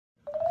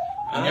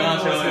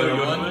안녕하세요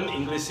여러분.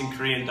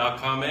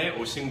 EnglishinKorean.com에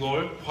오신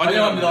걸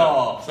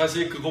환영합니다.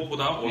 사실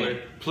그것보다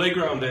오늘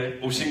플레이그라운드에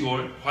오신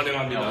걸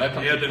환영합니다.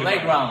 Welcome to the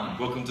playground.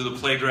 Welcome to the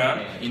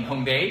playground. In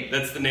Hongdae.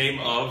 That's the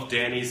name of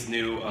Danny's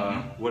new,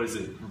 what is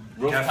it?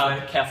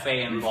 Rooftop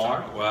cafe and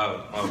bar.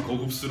 Wow,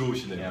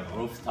 고급스러우시네요. Yeah,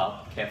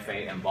 rooftop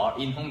cafe and bar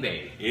in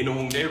Hongdae. In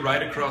Hongdae,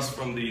 right across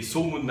from the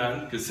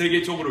소문난 그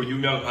세계적으로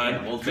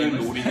유명한 그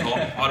놀이터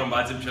바로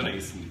맞은편에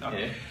있습니다.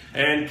 Yeah.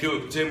 And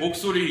제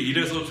목소리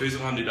이래서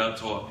죄송합니다.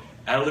 저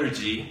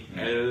알레르기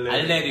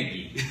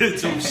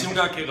좀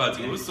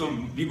심각해가지고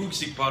좀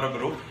미국식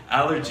발음으로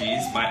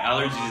my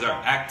allergies are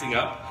acting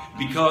up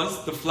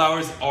because the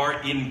flowers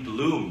are in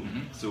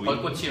bloom. So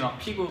벚꽃이 막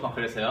피고 막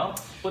그래서요.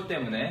 꽃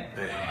때문에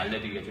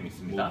알레르기가 좀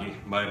있습니다.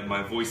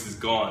 My voice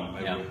is gone.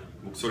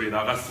 목소리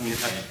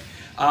나갔습니다. 네.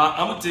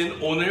 아무튼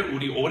오늘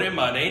우리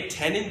오랜만에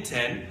 10 in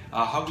 10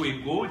 하고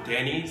있고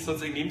데니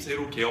선생님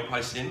새로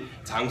개업하신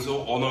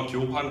장소 언어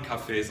교환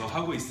카페에서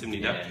하고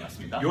있습니다. 네,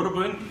 맞습니다.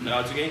 여러분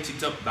나중에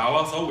직접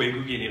나와서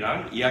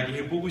외국인이랑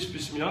이야기해보고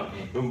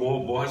싶으시면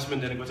뭐 하시면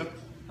되는 거죠?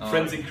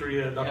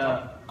 friendsinkorea.com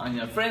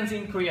아니요,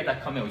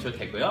 friendsinkorea.com에 오셔도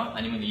되고요.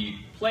 아니면 이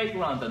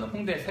플레이그라운드는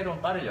홍대에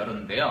새로운 바를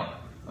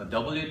열었는데요.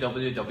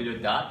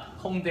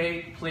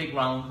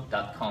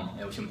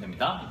 www.hongdaeplayground.com에 오시면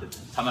됩니다.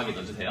 자막에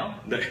넣어주세요.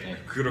 네,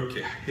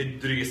 그렇게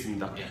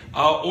해드리겠습니다. 네.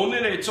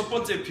 오늘의 첫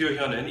번째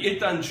표현은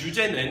일단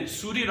주제는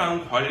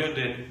술이랑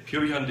관련된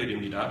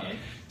표현들입니다. 네.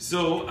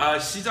 So,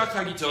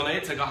 시작하기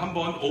전에 제가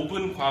한번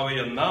오픈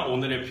과외였나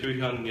오늘의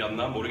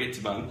표현이었나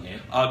모르겠지만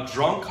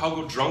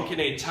drunk하고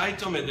drunken의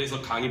차이점에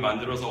대해서 강의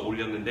만들어서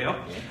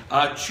올렸는데요.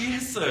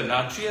 취했어요,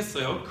 나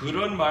취했어요.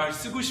 그런 말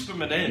쓰고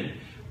싶으면은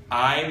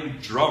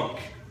I'm drunk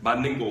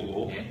맞는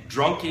거고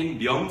drunken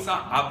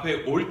명사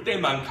앞에 올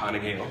때만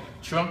가능해요.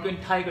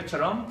 drunken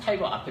tiger처럼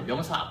타이거 앞에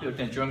명사 앞에 올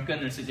때는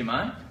drunken을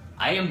쓰지만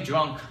I am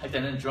drunk 할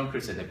때는 drunk을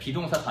써야 돼요.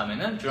 비동사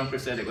다음에는 drunk을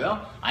써야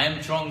되고요. I am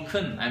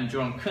drunken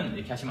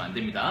이렇게 하시면 안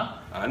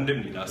됩니다. 안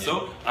됩니다.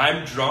 So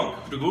I'm drunk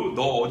그리고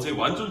너 어제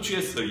완전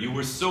취했어. You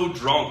were so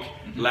drunk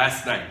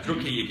last night.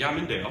 그렇게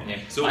얘기하면 돼요.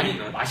 So 많이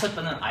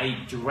마셨다는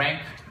I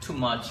drank too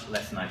much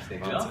last night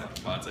되고요.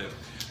 맞아요.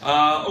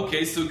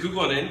 오케이, so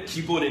그거는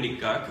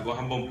기본이니까 그거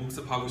한번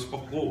복습하고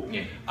싶었고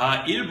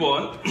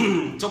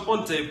 1번 첫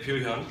번째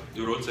표현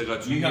요로 제가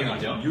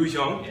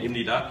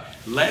유형입니다.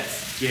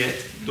 Let's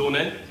get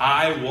또는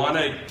I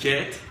wanna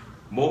get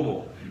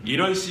뭐뭐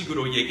이런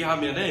식으로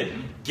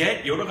얘기하면은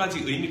get 여러 가지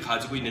의미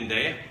가지고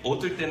있는데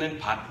어떨 때는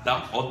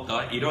받다,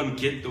 얻다 이런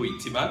get도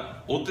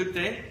있지만 어떨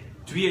때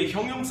뒤에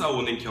형용사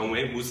오는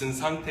경우에 무슨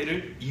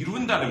상태를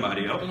이룬다는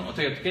말이에요. 또는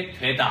어떻게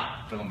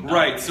되다 그런 겁니다.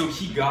 Right, so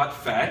he got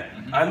fat.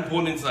 안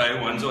보는 사이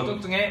완전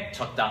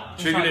뚱뚱해졌다.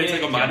 최근에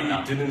제가 많이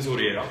듣는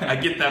소리예요.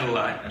 I get that a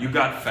lot. You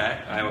got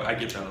fat. I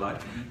get that a lot.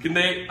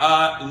 근데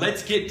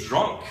let's get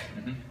drunk.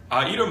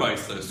 이런 말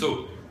있어요.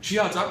 So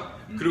취하자.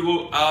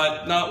 그리고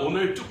나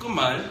오늘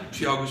조금만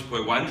취하고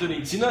싶어요.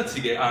 완전히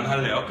지나치게 안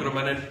할래요.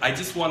 그러면은 I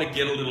just want to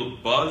get a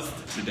little buzzed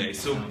today.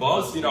 So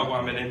buzzed이라고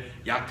하면은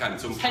약간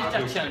좀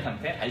살짝 취한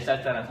상태,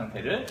 알쌀쌀한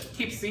상태를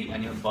tipsy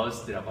아니면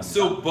buzzed라고 합니다.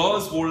 So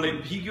buzz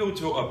원래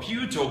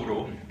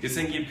비유적으로 그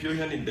생긴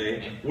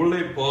표현인데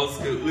원래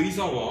buzz 그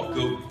의성어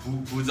그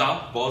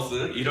부자 buzz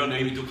이런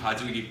의미도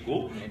가지고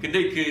있고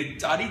근데 그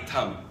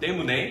짜릿함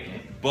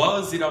때문에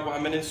buzz이라고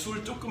하면은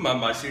술 조금만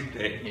마실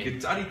때 그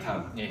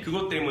짜릿함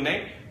그것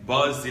때문에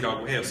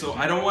buzz이라고 해요. So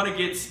I don't want to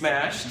get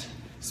smashed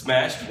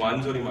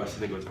완전히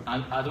마시는 거죠.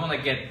 I don't want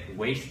to get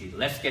wasted.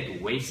 Let's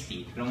get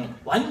wasted. 그러면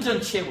완전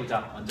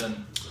취해보자.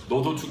 완전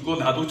너도 죽고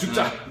나도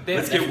죽자.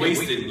 Let's get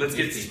wasted. Let's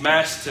get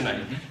smashed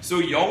tonight.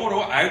 So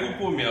영어로 알고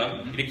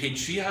보면 이렇게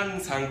취한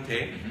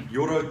상태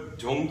여러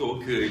정도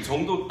그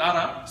정도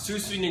따라 쓸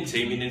수 있는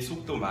재미있는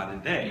속도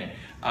많은데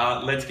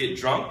let's get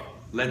drunk,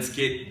 let's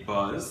get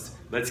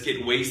buzzed. Let's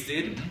get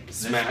wasted,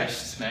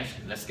 smashed,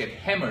 let's get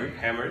hammered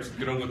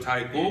그런 거 다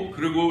있고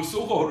그리고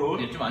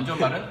속어로 좀 안 좋은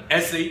말은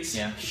sh,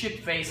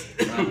 shit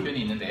faced라는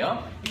표현이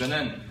있는데요.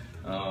 이거는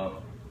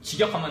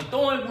직역하면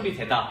똥얼굴이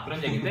되다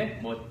그런 얘기인데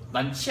뭐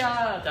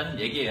만취하자는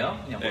얘기예요.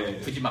 그냥 뭐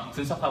굳이 막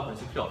분석하고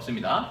그럴 필요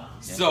없습니다.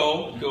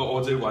 So 그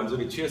어제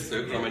완전히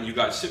취했어요. 그러면 you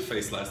got shit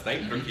faced last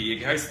night 그렇게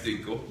얘기할 수도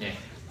있고.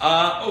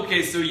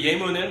 Okay, so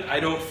예문은 I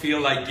don't feel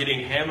like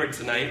getting hammered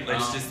tonight.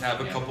 Let's just have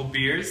a couple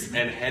beers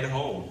and head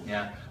home.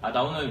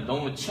 나 오늘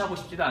너무 취하고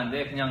싶지도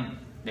않은데 그냥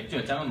맥주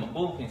몇 잔만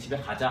먹고 그냥 집에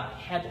가자.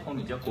 head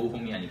home이죠. go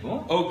home이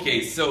아니고.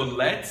 Okay, so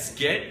let's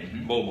get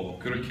뭐뭐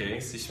그렇게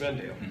쓰시면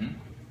돼요.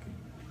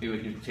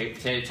 그리고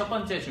제 첫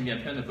번째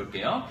준비한 표현을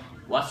볼게요.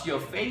 What's your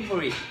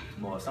favorite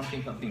뭐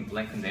something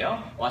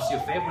blank인데요. What's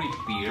your favorite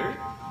beer?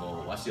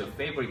 뭐 What's your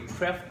favorite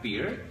craft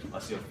beer?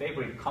 What's your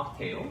favorite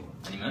cocktail?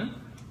 아니면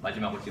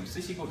마지막으로 지금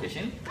쓰시고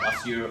계신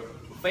What's your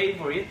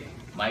favorite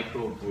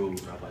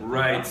microbrew라고 합니다.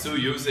 Right, so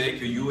요새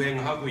그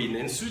유행하고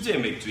있는 수제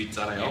맥주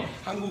있잖아요.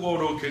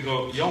 한국어로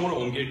그거 영어로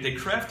옮길 때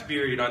craft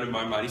beer이라는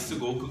말 많이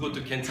쓰고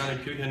그것도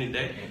괜찮은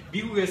표현인데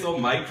미국에서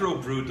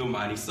microbrew도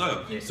많이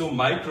써요. So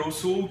micro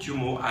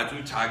소규모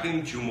아주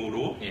작은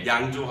규모로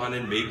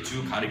양조하는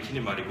맥주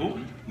가리키는 말이고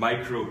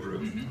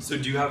microbrew. So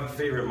do you have a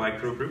favorite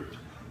microbrew?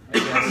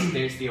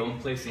 There's the own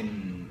place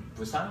in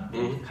Busan,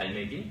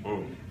 갈매기.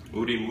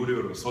 우리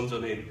무료로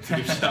선전해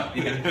드립시다.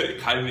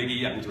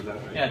 갈매기 양조장.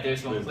 Yeah,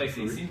 there's one place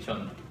in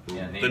Sinchon.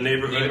 Yeah, The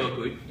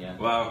neighborhood. Yeah.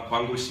 와,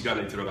 광고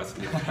시간에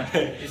들어갔습니다.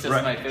 It's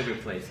just my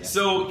favorite place. Yeah.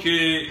 So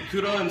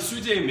그런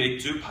수제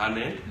맥주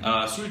반은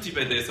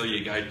술집에 대해서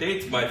얘기할 때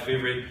it's my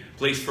favorite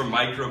place for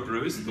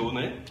microbrews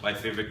또는 my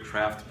favorite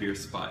craft beer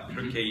spot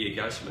그렇게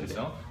얘기하시면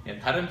돼요. 예,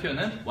 다른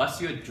표현은 What's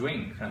your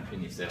drink라는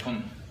표현이 있어요.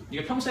 그럼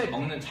이게 평소에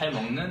잘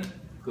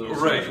먹는 그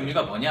술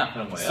종류가 뭐냐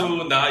그런 거예요.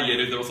 So 나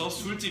예를 들어서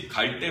술집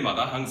갈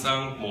때마다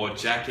항상 뭐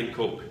Jack and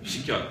Coke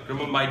시켜.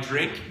 그러면 my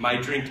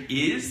drink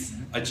is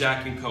a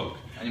Jack and Coke.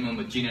 아니면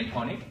뭐 gin and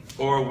tonic.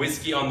 Or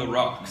whiskey on the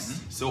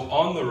rocks. So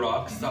on the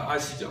rocks 다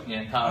아시죠?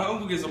 예, 다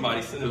한국에서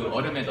많이 쓰는 그 거예요.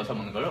 얼음에 넣어서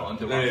먹는 걸 on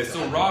the 네, rocks.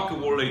 so rock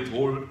원래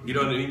돌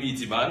이런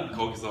의미지만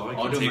거기서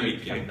이렇게 얼음을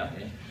재밌게. 한다.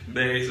 예.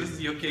 네,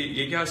 그래서 이렇게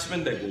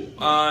얘기하시면 되고.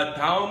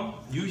 다음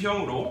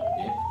유형으로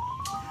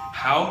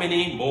How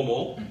many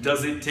뭐뭐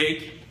does it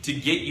take to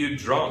get you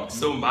drunk?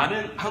 So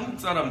많은 한국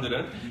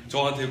사람들은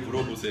저한테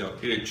물어보세요.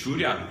 그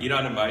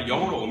주량이라는 말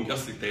영어로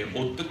옮겼을 때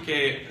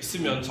어떻게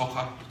쓰면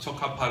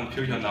적합한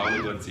표현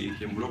나오는 건지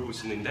이렇게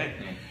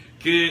물어보시는데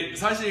그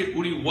사실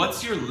우리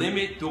What's your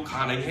limit도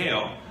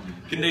가능해요.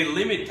 근데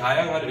limit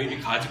다양한 의미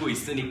가지고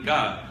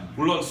있으니까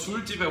물론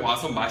술집에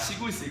와서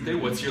마시고 있을 때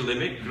What's your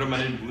limit?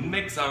 그러면은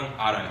문맥상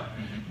알아요.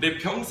 근데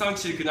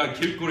평상시 그냥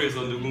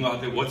길거리에서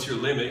누군가한테 What's your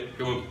limit?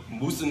 그러면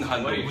무슨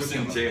한도,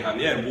 무슨 제한,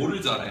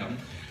 모르잖아요.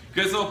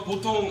 그래서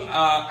보통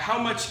How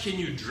much can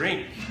you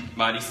drink?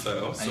 많이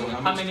써요. So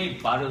how many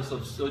bottles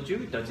of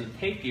soju does it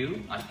take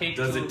you?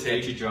 Does it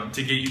take you drunk?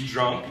 to get you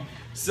drunk?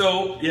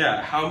 So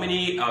yeah, how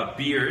many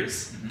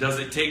beers does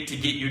it take to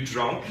get you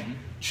drunk?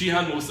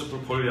 취한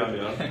모습을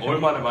보려면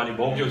얼마나 많이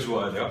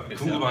먹여줘야 돼요?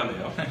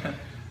 궁금하네요.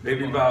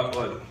 Maybe about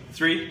what?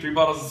 Three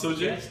bottles of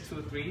soju? Yes,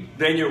 2, 3.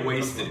 Then you're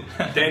wasted.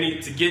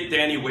 To get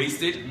Danny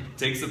wasted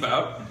takes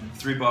about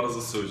 3 bottles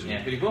of soju.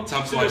 예, 그리고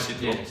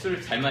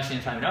술을 잘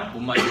마시는 사람이랑 못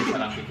마시는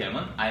사람 그렇게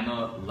하면 I'm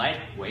a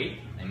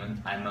lightweight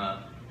아니면 I'm a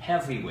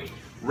heavyweight.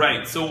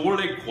 Right. So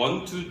원래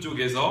권투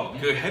쪽에서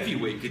그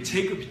heavyweight 그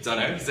체급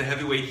있잖아요. He's a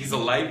heavyweight, he's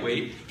a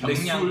lightweight.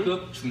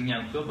 경량급,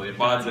 중량급 뭐 이렇게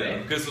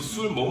맞아요. 그래서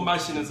술 못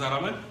마시는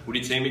사람은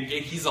우리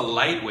재밌게 he's a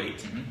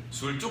lightweight.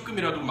 술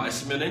조금이라도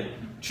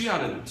마시면은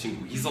취하는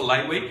친구. He's a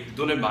lightweight.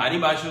 또는 많이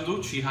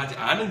마셔도 취하지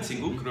않은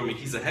친구. 그러면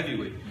he's a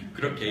heavyweight.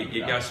 그렇게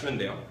얘기하시면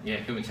돼요.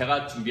 예, 그러면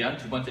제가 준비한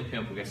두 번째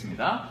표현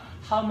보겠습니다.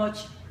 How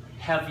much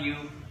have you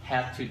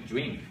had to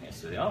drink?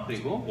 했어요.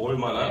 그리고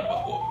얼마나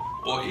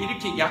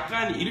이렇게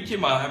약간 이렇게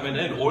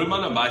말하면은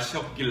얼마나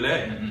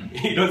마셨길래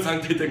이런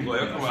상태 된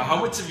거예요. 그러면 how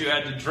much have you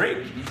had to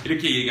drink?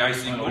 이렇게 얘기할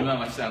수 있고 얼마나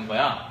마시는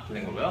거야?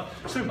 그런 거고요.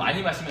 술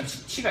많이 마시면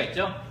수치가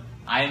있죠.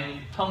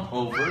 I'm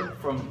hungover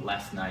from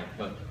last night.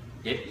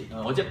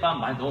 어젯밤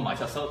너무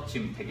마셔서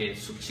지금 되게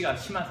숙취가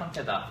심한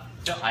상태다.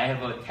 I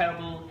have a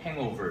terrible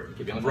hangover.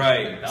 이렇게 명사를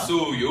Right.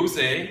 So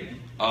요새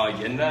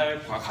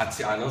옛날과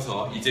같지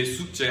않아서 이제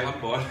숙제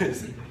한번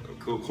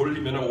그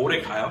걸리면 오래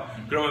가요.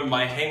 그러면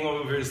my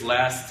hangovers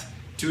last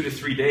 2 to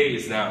 3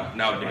 days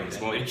nowadays.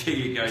 뭐 이렇게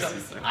얘기할 수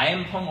있어요. I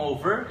am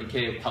hungover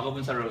이렇게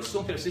과거분사로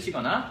수동태를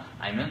쓰시거나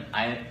아니면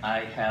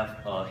I have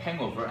a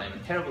hangover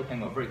아니면 terrible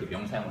hangover 이렇게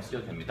명사형으로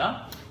쓰셔도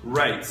됩니다.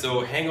 Right.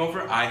 So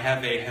hangover, I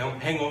have a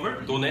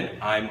hangover 또는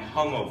I'm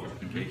hungover.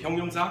 이렇게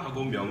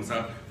형용사하고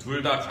명사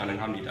둘 다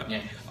가능합니다.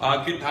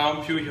 그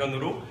다음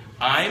표현으로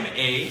I'm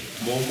a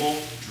뭐뭐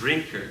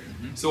drinker.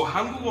 So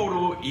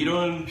한국어로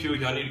이런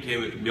표현 이렇게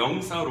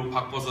명사로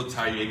바꿔서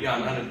잘 얘기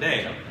안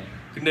하는데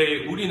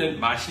근데 우리는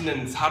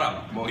마시는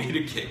사람 뭐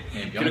이렇게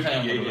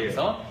명사형으로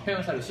해서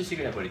형용사로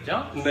시식을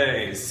해버리죠.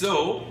 네,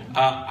 so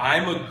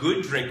I'm a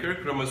good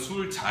drinker. 그러면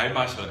술 잘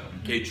마셔요.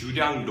 이렇게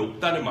주량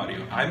높다는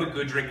말이에요. I'm a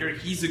good drinker.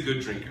 He's a good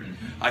drinker.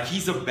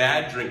 He's a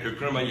bad drinker.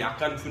 그러면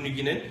약간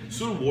분위기는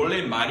술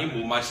원래 많이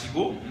못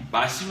마시고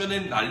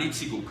마시면은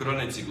난리치고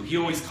그러는 친구. He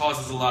always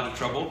causes a lot of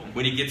trouble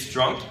when he gets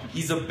drunk.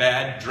 He's a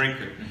bad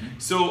drinker.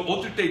 So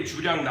어떨 때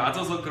주량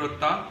낮아서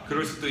그렇다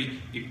그럴 수도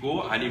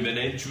있고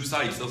아니면은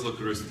주사 있어서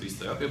그럴 수도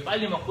있어요.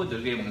 빨리 먹고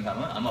느리게 먹는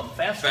사람은 I'm a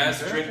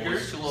fast drinker,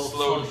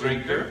 slow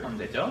drinker 하면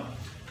되죠.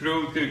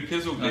 그리고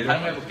계속 다른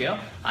거 해볼게요.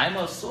 I'm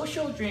a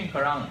social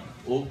drinker랑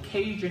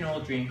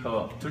occasional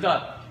drinker 둘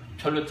다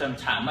별로 좀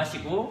잘 안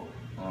마시고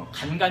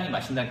간간히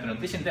마신다는 그런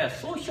뜻인데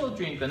social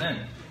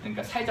drinker는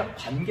그러니까 사회적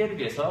관계를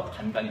위해서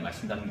간간히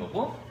마신다는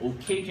거고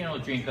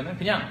occasional drinker는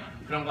그냥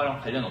그런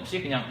거랑 관련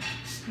없이 그냥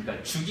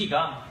그러니까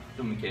주기가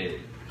좀 이렇게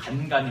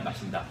간간히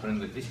마신다 그런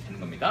뜻이 되는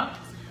겁니다.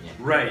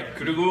 Right.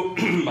 그리고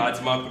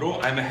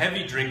마지막으로 I'm a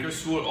heavy drinker.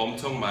 술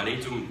엄청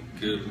많이 좀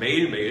그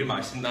매일매일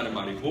마신다는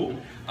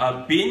말이고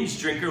binge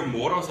drinker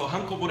몰아서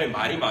한꺼번에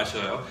많이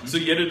마셔요.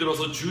 그래서 예를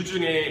들어서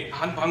주중에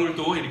한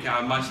방울도 이렇게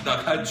안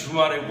마시다가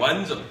주말에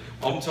완전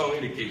엄청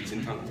이렇게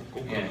진탕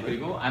먹고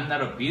그리고 I'm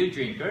not a beer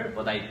drinker,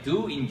 but I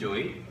do enjoy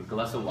a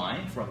glass of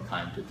wine from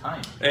time to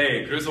time.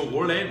 네, 그래서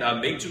원래 나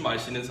맥주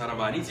마시는 사람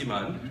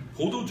아니지만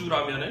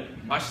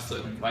포도주라면은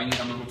맛있어요.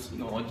 와인이라면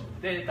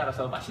때에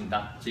따라서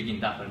마신다,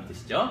 즐긴다 그런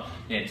뜻이죠.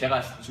 예,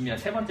 제가 준비한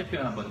세 번째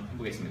표현 한번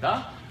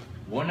해보겠습니다.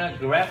 wanna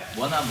grab,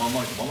 wanna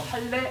뭐뭐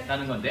할래?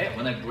 라는 건데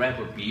wanna grab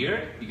a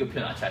beer 이거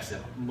표현 아주 잘 써요.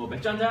 뭐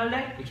맥주 한잔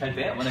할래? 이렇게 할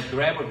때 wanna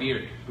grab a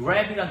beer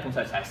grab이라는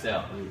동사를 잘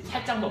써요.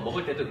 살짝 뭐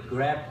먹을 때도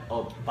grab a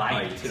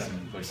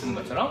bite라는 걸 쓰는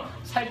것처럼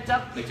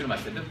살짝 맥주를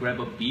마실 때도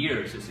grab a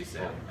beer 쓸 수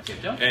있어요.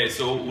 아시겠죠? 네,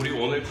 so 우리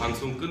오늘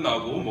방송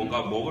끝나고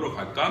뭔가 먹으러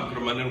갈까?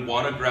 그러면은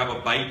wanna grab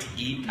a bite to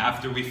eat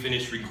after we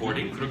finish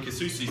recording 그렇게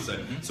쓸 수 있어요.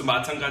 So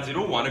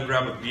마찬가지로 wanna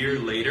grab a beer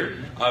later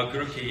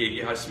그렇게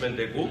얘기하시면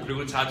되고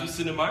그리고 자주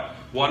쓰는 말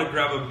wanna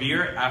grab a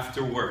beer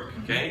after work.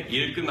 Okay?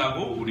 일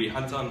끝나고 우리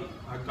한잔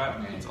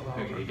할까요? 네,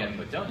 그렇게 얘기하는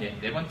거죠. 예,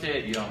 네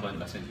번째 유형 한번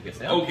말씀해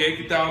주겠어요? 오케이,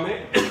 그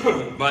다음에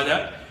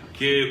만약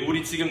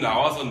우리 지금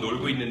나와서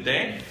놀고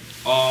있는데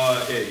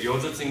예,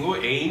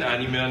 여자친구 애인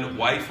아니면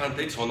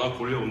와이프한테 전화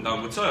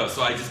걸려온다고 쳐요.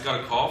 So I just got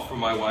a call from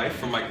my wife,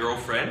 from my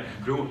girlfriend.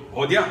 그리고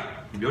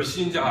어디야? 몇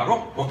시인지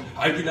알아?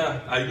 알기는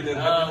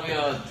We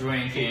are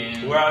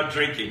drinking. We're out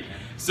drinking.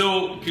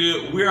 So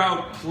we're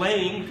out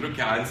playing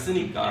그렇게 안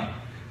쓰니까.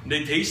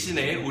 근데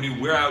대신에 우리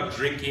we're out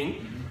drinking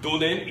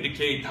또는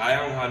이렇게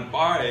다양한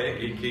바에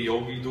이렇게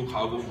여기도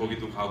가고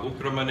거기도 가고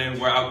그러면은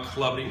we're out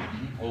clubbing,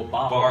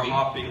 bar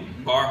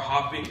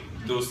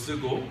hopping도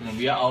쓰고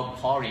we are out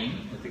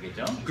partying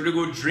되겠죠?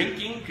 그리고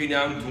drinking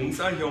그냥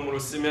동사형으로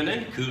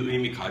쓰면은 그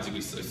의미 가지고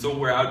있어요. So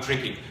we're out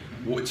drinking.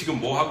 지금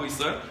뭐 하고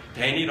있어요?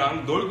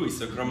 Danny랑 놀고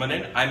있어요.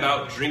 그러면은 I'm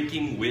out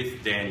drinking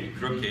with Danny.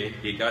 그렇게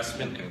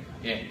얘기하시면 돼요.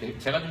 예,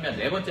 제가 준비한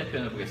네 번째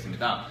표현을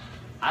보겠습니다.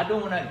 I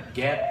don't wanna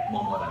get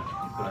뭐뭐라는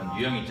그런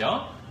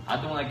유형이죠. I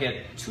don't wanna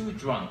get too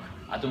drunk.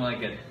 I don't wanna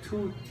get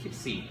too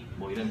tipsy.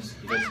 뭐 이런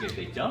식의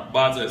돼 있죠.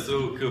 맞아요.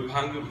 So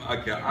방금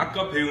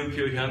아까 배운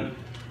표현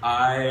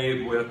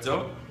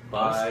뭐였죠?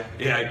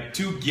 Yeah,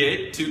 to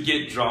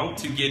get drunk,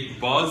 to get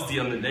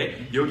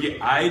buzzed였는데 여기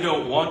I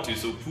don't want to,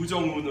 so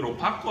부정문으로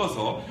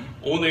바꿔서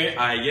오늘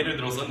예를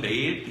들어서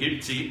내일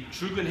일찍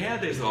출근해야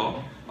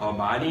돼서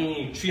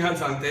많이 취한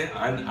상태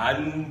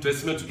안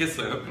됐으면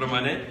좋겠어요.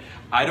 그러면은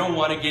I don't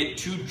want to get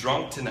too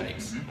drunk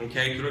tonight.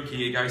 Okay, 그렇게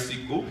얘기할 수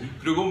있고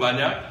그리고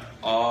만약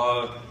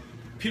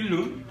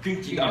필름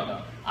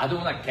끊기가 I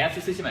don't wanna get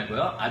쓰지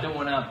말고요. I don't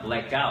wanna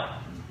black out.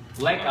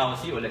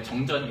 blackout이 원래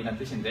정전이라는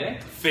뜻인데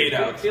fade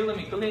out.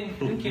 필름이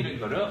끊기는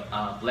거를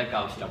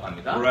blackout이라고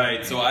합니다. Right,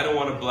 so I don't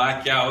want to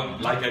black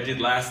out like I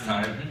did last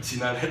time.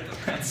 지난 했던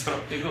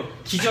것처럼. 그리고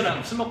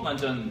기절하면 술 먹고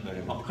완전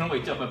그런 거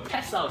있죠. 그걸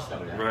pass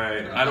out이라고 그래요.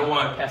 Right, I don't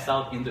want pass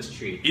out in the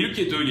street.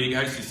 이렇게도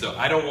얘기할 수 있어.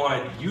 I don't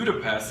want you to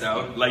pass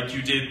out like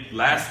you did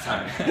last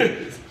time.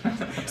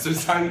 so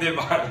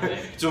상대방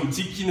좀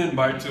지키는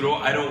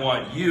말투로 I don't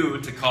want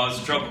you to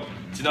cause trouble.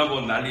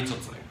 지난번 난리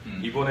쳤어요.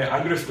 이번에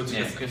안 그랬으면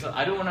좋겠어요. 그래서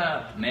I don't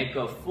wanna make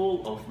a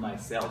fool of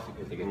myself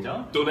이렇게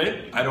되겠죠?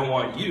 또는 I don't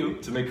want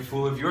you to make a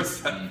fool of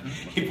yourself.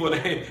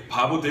 이번에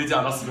바보 되지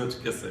않았으면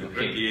좋겠어요.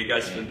 그렇게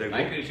얘기하시면 되고.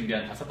 마이크를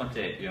준비한 다섯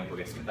번째 유형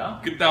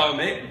보겠습니다. 그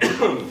다음에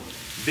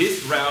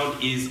This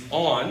round is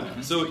on.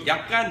 So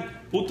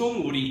약간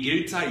보통 우리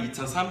 1차,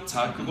 2차,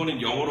 3차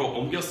그거는 영어로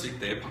옮겼을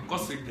때,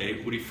 바꿨을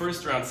때 우리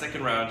first round,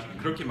 second round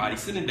그렇게 많이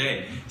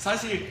쓰는데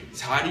사실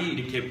자리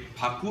이렇게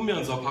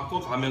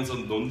바꿔가면서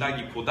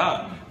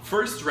논다기보다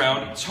first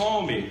round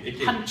처음에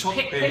이렇게 한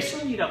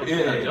회순이라고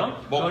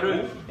표현하죠. 먹고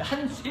그거를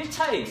한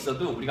 1차에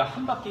있어도 우리가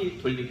한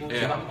바퀴 돌리고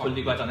두 바퀴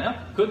돌리고 하잖아요.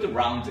 그것도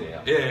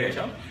라운드예요.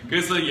 그렇죠?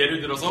 그래서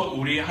예를 들어서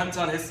우리 한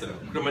잔 했어요.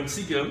 그러면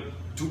지금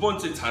두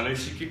번째 잔을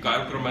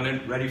시킬까요?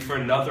 그러면은 ready for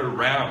another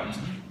round.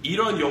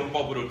 이런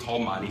용법으로 더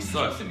많이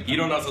써요.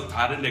 일어나서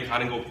다른 데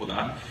가는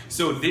것보다.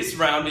 So this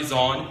round is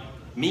on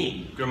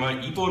me.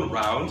 그러면 이번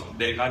라운드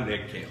내가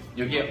낼게요.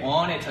 여기에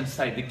on의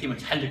전치사의 느낌을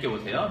잘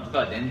느껴보세요.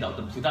 누가 낸다,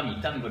 어떤 부담이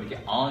있다는 걸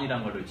이렇게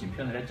on이라는 걸로 지금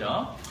표현을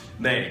했죠.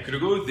 네,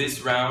 그리고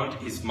this round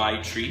is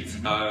my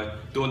treat.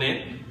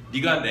 또는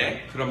네가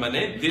내.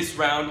 그러면은 this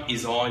round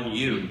is on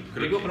you.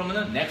 그리고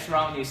그러면은 next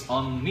round is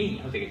on me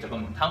해도 되겠죠.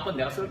 그럼 다음번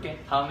내가 쏠게.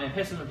 다음에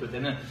회수를 돌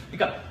때는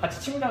그러니까 같이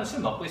친구들이랑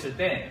술 먹고 있을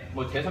때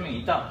뭐 대여섯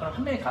명이 있다. 그럼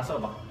한 명이 가서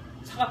막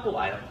사갖고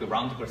와요. 그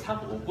라운드 걸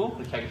사고 오고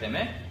그렇게 하기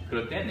때문에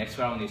그럴 때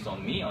next round is on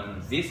me,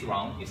 this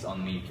round is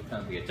on me 이렇게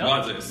표현 되겠죠?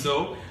 맞아요.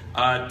 So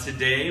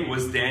today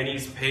was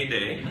Danny's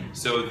payday.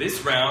 So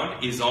this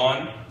round is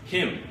on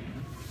him.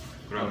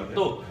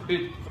 또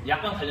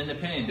약간 관련된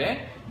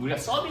표현인데 우리가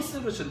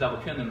서비스로 준다고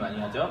표현을 많이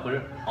하죠.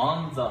 그걸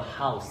on the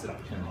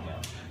house라고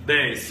표현해요.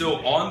 네,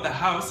 so on the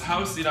house,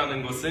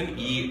 house이라는 것은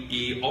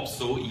이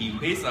업소, 이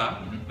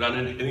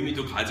회사라는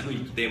의미도 가지고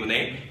있기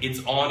때문에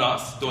it's on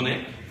us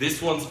또는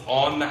this one's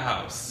on the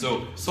house.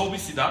 So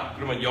서비스다.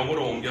 그러면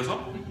영어로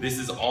옮겨서 this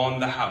is on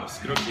the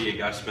house. 그렇게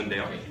얘기하시면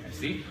돼요.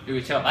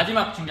 여기 제가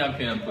마지막 중요한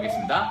표현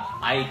보겠습니다.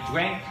 I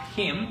drank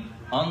him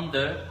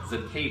under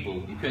the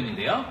table 이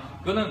표현인데요.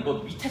 그거는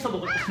뭐 밑에서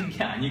먹었다는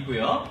게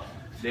아니고요.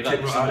 내가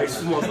테이블 아래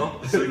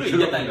숨어서 술로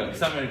이겼다는 거예요. 그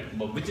사람을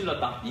뭐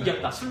무찔렀다,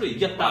 이겼다, 술로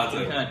이겼다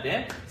그런 표현할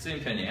때 쓰는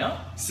편이에요.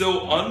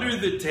 So under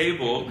the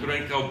table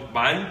그러니까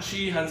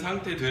만취한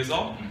상태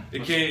돼서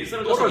이렇게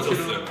쓰러져서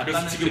떨어졌어요. 그래서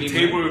갔다는 지금 그림을-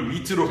 테이블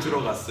밑으로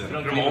들어갔어요.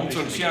 그런 그럼 그림을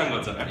엄청 그릴 수 취한 있겠죠.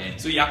 거잖아요. 네.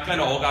 그래서 약간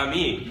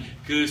어감이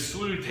그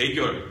술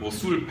대결, 뭐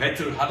술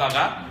배틀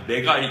하다가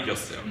내가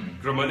이겼어요.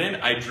 그러면은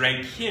I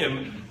drank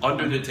him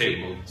under the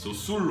table. So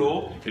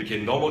술로 이렇게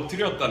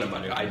넘어뜨렸다는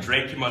말이에요. I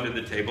drank him under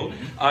the table.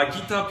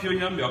 기타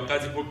표현 몇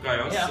가지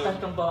볼까요? 예, 아까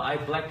했던 거 I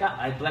blacked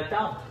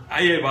out.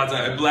 예,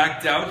 맞아요.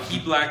 Blacked out,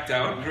 he blacked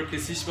out. 그렇게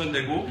쓰시면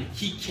되고,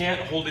 he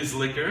can't hold his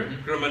liquor.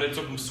 그러면은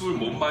조금 술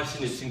못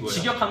마시는 친구예요.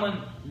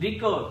 직역하면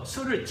니꺼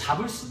술을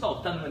잡을 수가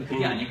없다는 건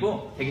그게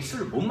아니고 되게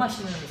술을 못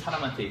마시는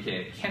사람한테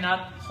이렇게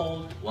cannot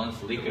hold one's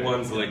liquor.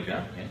 One's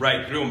liquor. 예.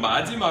 Right. 그리고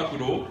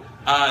마지막으로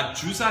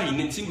주사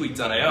있는 친구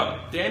있잖아요.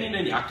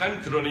 데니는 약간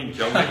그런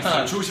경향이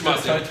있어요.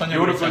 조심하세요. 전혀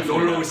여러분 그렇지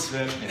놀러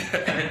않습니다.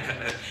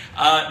 오시면.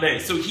 네,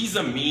 so he's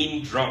a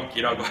mean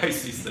drunk이라고 할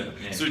수 있어요.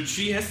 네. 술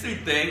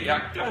취했을 때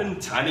약간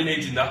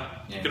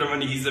잔인해진다. 네. 그러면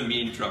he's a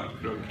mean drunk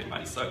그렇게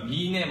많이 써요.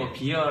 미인의 뭐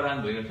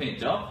비열한 뭐 이런 표현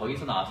있죠.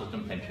 거기서 나와서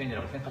좀 된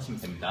표현이라고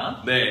생각하시면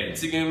됩니다. 네,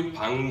 지금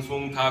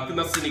방송 다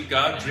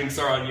끝났으니까 drinks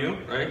are on you,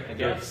 right? I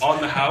guess. On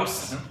the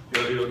house.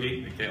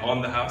 여기 이렇게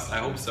on the house. I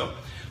hope so.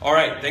 All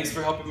right, thanks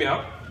for helping me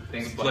out.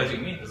 Thanks It's a for pleasure.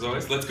 having me. As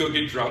always, let's go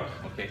get drunk.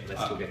 Okay,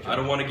 let's go get I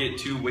don't drunk. want to get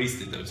too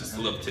wasted though, just a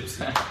little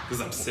tipsy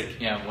because I'm sick.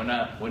 Yeah,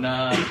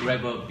 wanna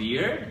grab a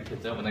beer?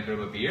 그죠? Wanna grab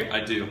a beer?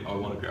 I do. I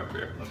want to grab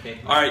beer.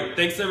 Okay. All right,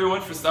 thanks everyone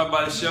for stopping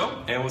by the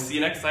show, and we'll see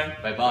you next time.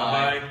 Bye-bye.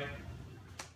 Bye.